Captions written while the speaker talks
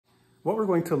What we're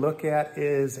going to look at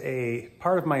is a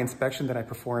part of my inspection that I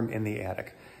perform in the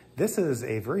attic. This is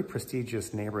a very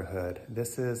prestigious neighborhood.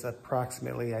 This is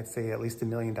approximately, I'd say, at least $1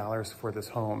 million for this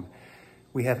home.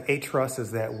 We have 8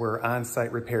 trusses that were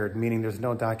on-site repaired, meaning there's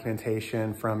no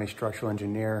documentation from a structural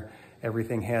engineer.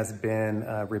 Everything has been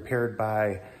repaired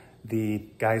by the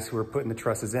guys who were putting the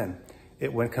trusses in.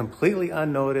 It went completely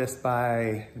unnoticed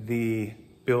by the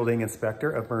building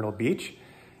inspector of Myrtle Beach,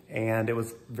 and it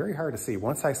was very hard to see.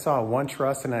 Once I saw one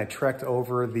truss and I trekked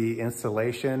over the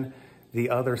installation, the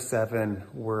other 7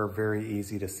 were very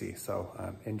easy to see,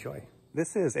 so enjoy.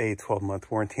 This is a 12-month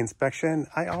warranty inspection.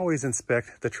 I always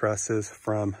inspect the trusses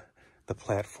from the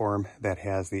platform that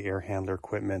has the air handler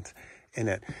equipment in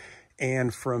it.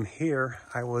 And from here,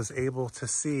 I was able to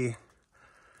see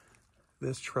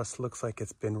this truss looks like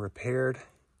it's been repaired.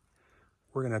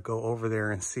 We're gonna go over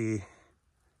there and see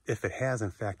if it has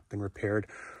in fact been repaired.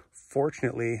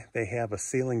 Fortunately, they have a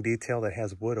ceiling detail that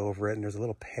has wood over it, and there's a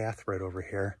little path right over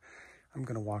here. I'm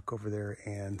gonna walk over there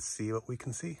and see what we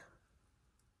can see.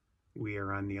 We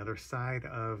are on the other side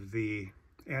of the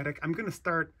attic. I'm gonna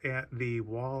start at the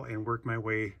wall and work my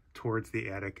way towards the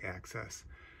attic access.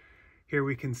 Here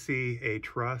we can see a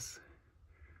truss.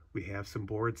 We have some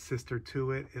boards sister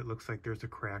to it. It looks like there's a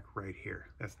crack right here.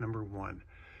 That's number 1.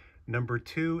 Number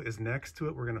 2 is next to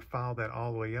it. We're gonna follow that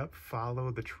all the way up,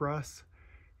 follow the truss,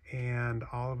 and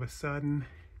all of a sudden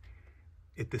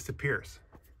it disappears.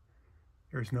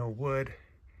 There's no wood.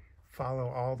 Follow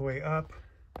all the way up.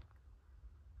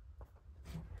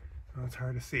 Oh, it's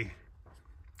hard to see,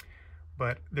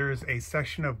 but there's a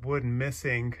section of wood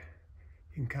missing.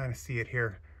 You can kind of see it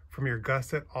here from your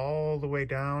gusset all the way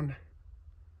down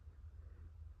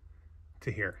to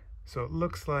here. So it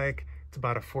looks like it's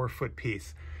about a 4-foot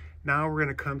piece. Now we're going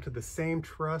to come to the same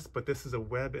truss, but this is a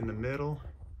web in the middle.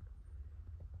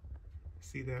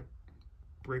 See that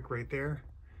break right there?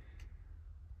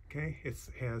 Okay, it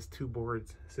has 2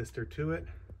 boards sister to it.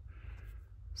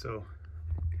 So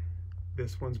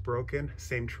this one's broken,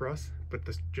 same truss, but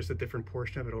this, just a different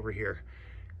portion of it over here.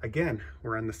 Again,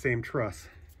 we're on the same truss.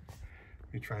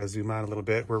 Let me try to zoom out a little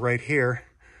bit. We're right here.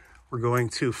 We're going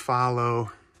to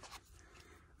follow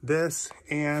this,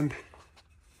 and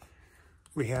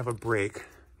we have a break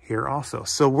here also.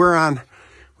 So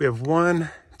we have 1,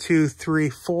 2, 3,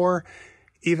 4.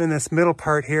 Even this middle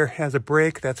part here has a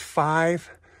break. That's 5.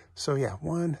 So yeah,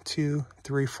 1, 2,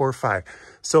 3, 4, 5.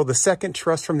 So the second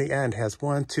truss from the end has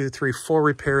 1, 2, 3, 4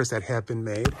 repairs that have been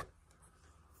made.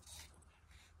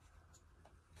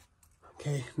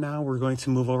 Okay, now we're going to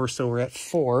move over. So we're at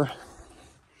 4.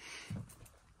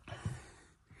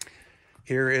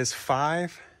 Here is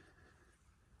 5.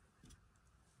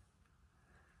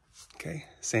 Okay,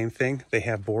 same thing. They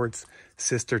have boards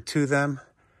sister to them.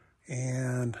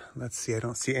 And let's see, I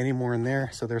don't see any more in there.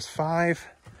 So there's 5.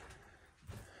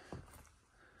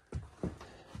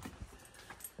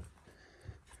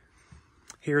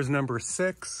 Here's number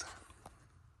 6.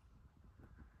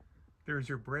 There's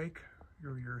your break,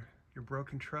 your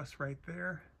broken truss right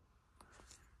there.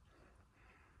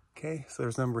 Okay, so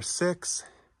there's number 6.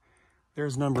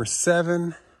 There's number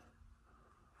 7.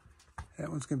 That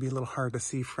one's gonna be a little hard to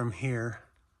see from here.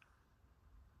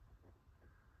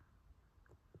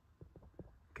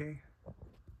 Okay,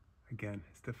 again,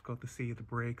 it's difficult to see the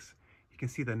breaks. You can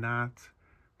see the knot.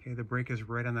 Okay, the break is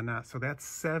right on the knot. So that's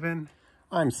 7.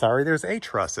 I'm sorry, there's 8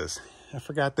 trusses. I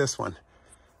forgot this one.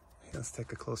 Let's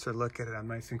take a closer look at it. I'm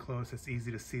nice and close. It's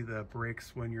easy to see the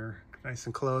breaks when you're nice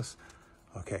and close.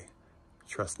 Okay,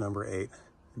 truss number 8.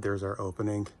 There's our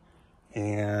opening.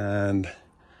 And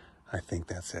I think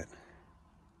that's it.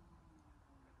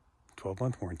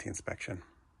 12-month warranty inspection.